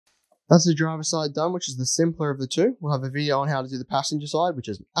That's the driver's side done, which is the simpler of the two. We'll have a video on how to do the passenger side, which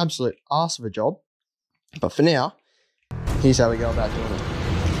is an absolute arse of a job. But for now, here's how we go about doing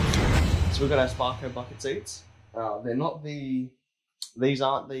it. So we've got our Sparko bucket seats. They're not these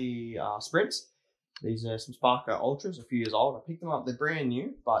aren't the Sprints. These are some Sparko Ultras, a few years old. I picked them up, they're brand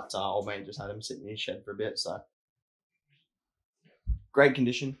new, but old man just had them sitting in his shed for a bit, so. Great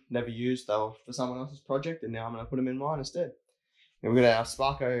condition, never used. They were for someone else's project, and now I'm going to put them in mine instead. And we've got our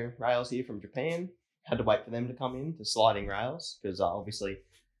Sparko rails here from Japan. Had to wait for them to come in, the sliding rails, because obviously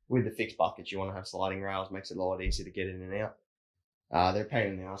with the fixed buckets, you want to have sliding rails, makes it a lot easier to get in and out. They're a pain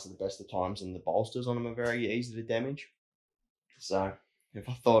in the ass at the best of times, and the bolsters on them are very easy to damage. So if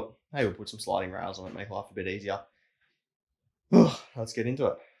I thought, hey, we'll put some sliding rails on it, make life a bit easier. Let's get into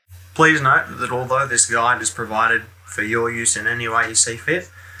it. Please note that although this guide is provided for your use in any way you see fit,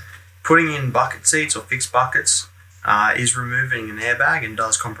 putting in bucket seats or fixed buckets is removing an airbag and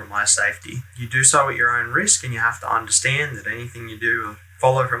does compromise safety. You do so at your own risk, and you have to understand that anything you do or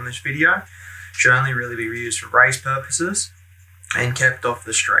follow from this video should only really be used for race purposes and kept off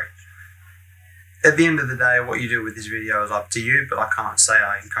the street. At the end of the day, what you do with this video is up to you, but I can't say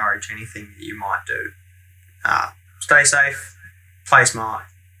I encourage anything that you might do. Stay safe, play smart,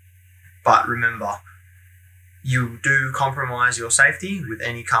 but remember, you do compromise your safety with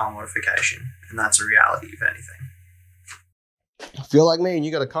any car modification, and that's a reality if anything. If you're like me and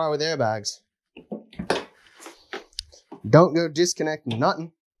you got a car with airbags, don't go disconnect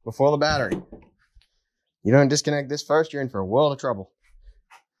nothing before the battery. You don't disconnect this first, you're in for a world of trouble.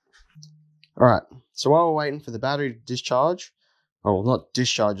 Alright, so while we're waiting for the battery to discharge, well, not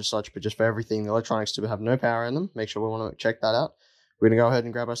discharge as such, but just for everything, the electronics to have no power in them, make sure we want to check that out. We're going to go ahead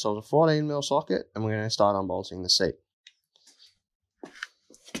and grab ourselves a 14mm socket, and we're going to start unbolting the seat.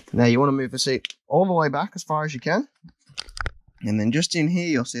 Now you want to move the seat all the way back as far as you can. And then just in here,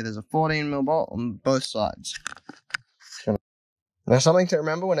 you'll see there's a 14mm bolt on both sides. Now something to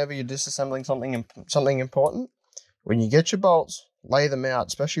remember whenever you're disassembling something important, when you get your bolts, lay them out,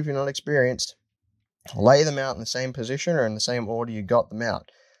 especially if you're not experienced, lay them out in the same position or in the same order you got them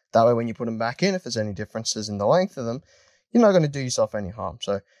out. That way when you put them back in, if there's any differences in the length of them, you're not going to do yourself any harm.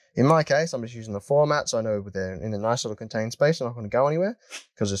 So in my case, I'm just using the format, so I know they're in a nice little contained space, they're not going to go anywhere,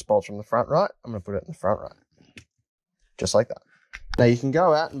 because this bolt's from the front right, I'm going to put it in the front right. Just like that. Now you can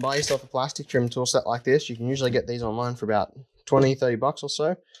go out and buy yourself a plastic trim tool set like this. You can usually get these online for about 20-30 bucks or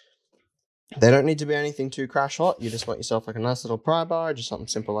so. They don't need to be anything too crash hot. You just want yourself like a nice little pry bar, just something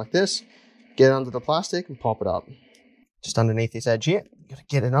simple like this. Get it under the plastic and pop it up. Just underneath this edge here, you gotta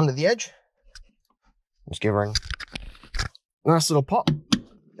get it under the edge. Just give her a nice little pop,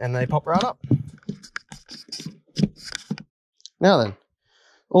 and they pop right up. Now then,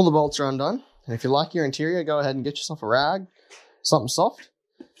 all the bolts are undone, and if you like your interior, go ahead and get yourself a rag, something soft.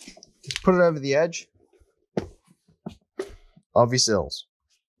 Just put it over the edge of your sills.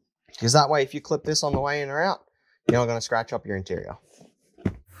 Because that way, if you clip this on the way in or out, you're not going to scratch up your interior.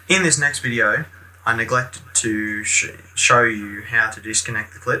 In this next video, I neglected to show you how to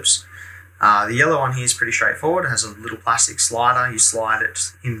disconnect the clips. The yellow one here is pretty straightforward. It has a little plastic slider. You slide it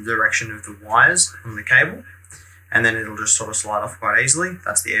in the direction of the wires on the cable, and then it'll just sort of slide off quite easily.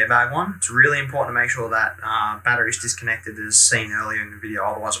 That's the airbag one. It's really important to make sure that battery is disconnected as seen earlier in the video,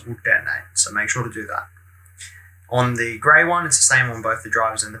 otherwise it will detonate. So make sure to do that. On the grey one, it's the same on both the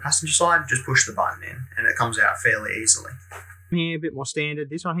driver's and the passenger side. Just push the button in and it comes out fairly easily. Here, a bit more standard.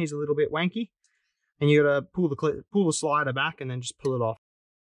 This one here's a little bit wanky, and you gotta pull the slider back and then just pull it off.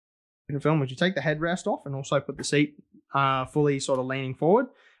 In film, you take the headrest off and also put the seat fully sort of leaning forward,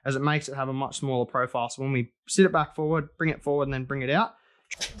 as it makes it have a much smaller profile. So when we sit it back forward, bring it forward, and then bring it out.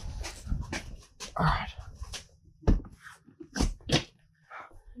 All right.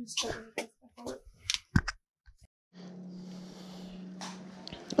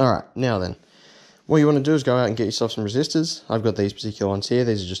 Alright, now then, what you want to do is go out and get yourself some resistors. I've got these particular ones here.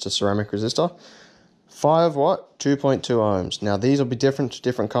 These are just a ceramic resistor. 5 watt, 2.2 ohms. Now these will be different to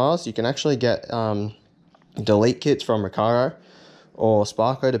different cars. You can actually get delete kits from Acura or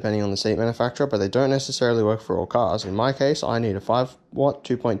Sparko, depending on the seat manufacturer, but they don't necessarily work for all cars. In my case, I need a 5 watt,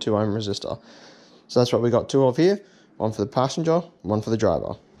 2.2 ohm resistor. So that's what we got 2 of here. One for the passenger, one for the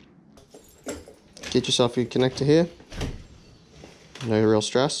driver. Get yourself your connector here. No real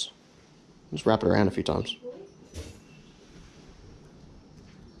stress. Just wrap it around a few times.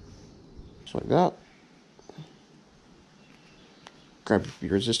 Just like that. Grab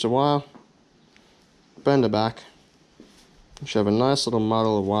your resistor wire. Bend it back. You should have a nice little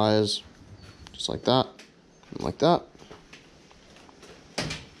model of wires. Just like that. And like that.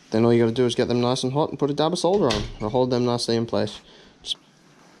 Then all you got to do is get them nice and hot and put a dab of solder on. It'll hold them nicely in place.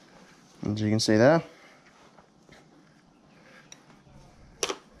 As you can see there.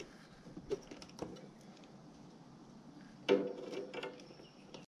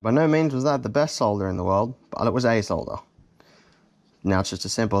 By no means was that the best solder in the world, but it was a solder. Now it's just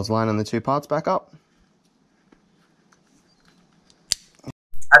as simple as lining the two parts back up.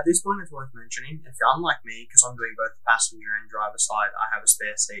 At this point, it's worth mentioning, if you're unlike me, because I'm doing both the passenger and driver side, I have a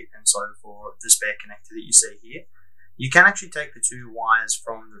spare seat, and so for the spare connector that you see here, you can actually take the two wires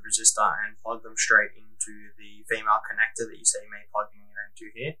from the resistor and plug them straight into the female connector that you see me plugging it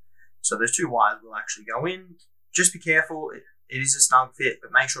into here. So those two wires will actually go in. Just be careful. It is a snug fit,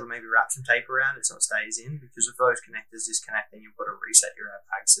 but make sure to maybe wrap some tape around it so it stays in, because if those connectors disconnect, then you've got to reset your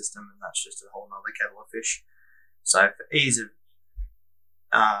airbag system, and that's just a whole nother kettle of fish. So for ease of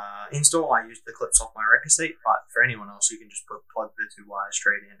install, I use the clips off my wrecker seat, but for anyone else, you can just plug the two wires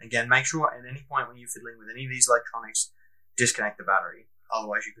straight in. Again, make sure at any point when you're fiddling with any of these electronics, disconnect the battery,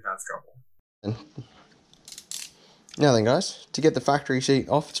 otherwise you could have trouble. Now then, guys, to get the factory seat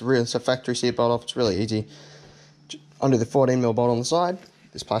off, it's a factory seat bolt off, it's really easy. Undo the 14mm bolt on the side,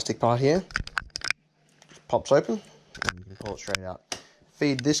 this plastic part here pops open, and you can pull it straight out.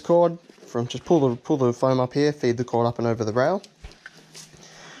 Feed this cord from, just pull the foam up here, feed the cord up and over the rail.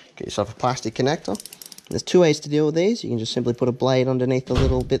 Get yourself a plastic connector. There's two ways to deal with these. You can just simply put a blade underneath the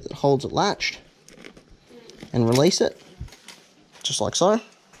little bit that holds it latched and release it, just like so.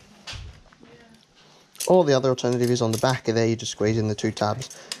 Or the other alternative is on the back of there, you just squeeze in the two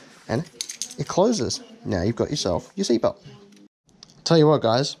tabs and it closes. Now you've got yourself your seatbelt. Tell you what,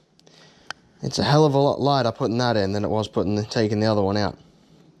 guys, it's a hell of a lot lighter putting that in than it was taking the other one out.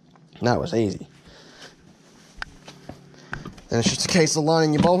 That was easy. Then it's just a case of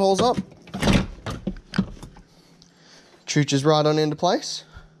lining your bolt holes up. Chooches right on into place.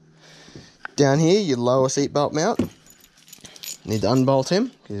 Down here, your lower seatbelt mount. Need to unbolt him,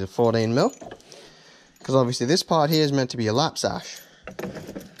 because he's a 14mm. Because obviously this part here is meant to be a lap sash.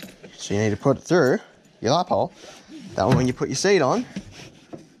 So you need to put it through your lap hole. That way when you put your seat on,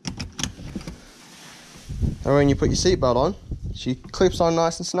 or when you put your seatbelt on, she clips on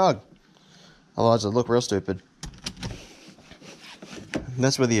nice and snug. Otherwise it'll look real stupid. And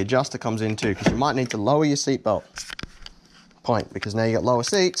that's where the adjuster comes in too, because you might need to lower your seatbelt point, because now you got lower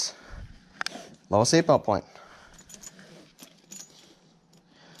seats, lower seatbelt point.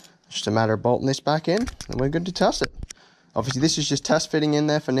 Just a matter of bolting this back in, and we're good to test it. Obviously this is just test fitting in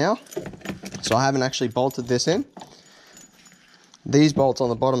there for now, so I haven't actually bolted this in. These bolts on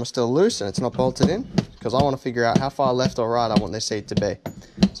the bottom are still loose and it's not bolted in, because I want to figure out how far left or right I want this seat to be.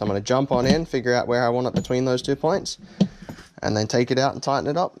 So I'm going to jump on in, figure out where I want it between those 2 points, and then take it out and tighten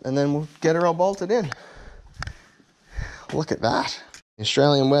it up, and then we'll get it all bolted in. Look at that. In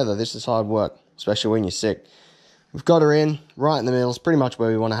Australian weather, this is hard work, especially when you're sick. We've got her in right in the middle. It's pretty much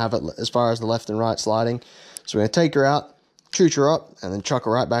where we want to have it as far as the left and right sliding. So we're going to take her out, chooch her up, and then chuck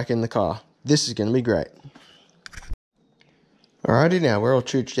her right back in the car. This is going to be great. Alrighty, now we're all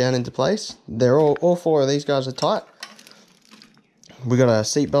chooched down into place. They're all four of these guys are tight. We got a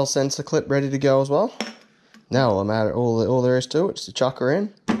seatbelt sensor clip ready to go as well. Now all there is to it is to chuck her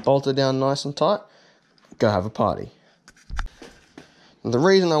in, bolt her down nice and tight, go have a party. And the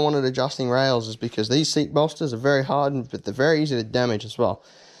reason I wanted adjusting rails is because these seat bolsters are very hard, but they're very easy to damage as well.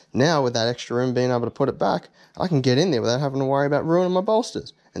 Now with that extra room being able to put it back, I can get in there without having to worry about ruining my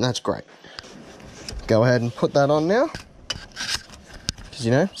bolsters, and that's great. Go ahead and put that on now, because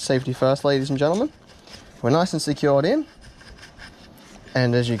you know, safety first, ladies and gentlemen. We're nice and secured in,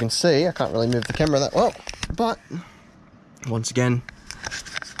 and as you can see, I can't really move the camera that well, but once again,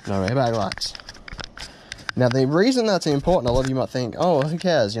 no airbag lights. Now the reason that's important, a lot of you might think, oh, who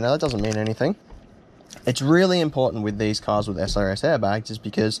cares, you know, that doesn't mean anything. It's really important with these cars with SRS airbags, is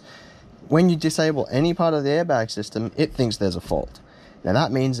because when you disable any part of the airbag system, it thinks there's a fault. Now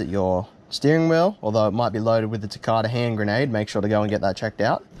that means that your steering wheel, although it might be loaded with the Takata hand grenade, make sure to go and get that checked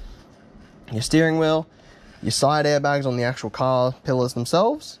out. Your steering wheel, your side airbags on the actual car pillars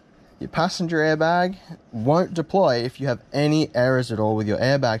themselves, your passenger airbag won't deploy if you have any errors at all with your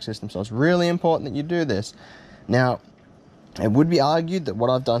airbag system. So it's really important that you do this. Now, it would be argued that what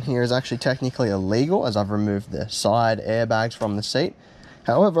I've done here is actually technically illegal, as I've removed the side airbags from the seat.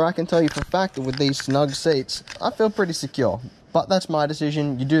 However, I can tell you for a fact that with these snug seats, I feel pretty secure. But that's my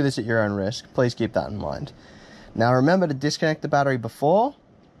decision. You do this at your own risk. Please keep that in mind. Now remember to disconnect the battery before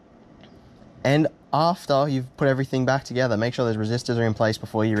and after you've put everything back together. Make sure those resistors are in place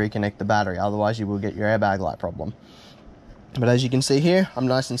before you reconnect the battery. Otherwise you will get your airbag light problem. But as you can see here, I'm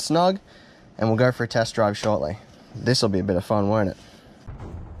nice and snug, and we'll go for a test drive shortly. This will be a bit of fun, won't it?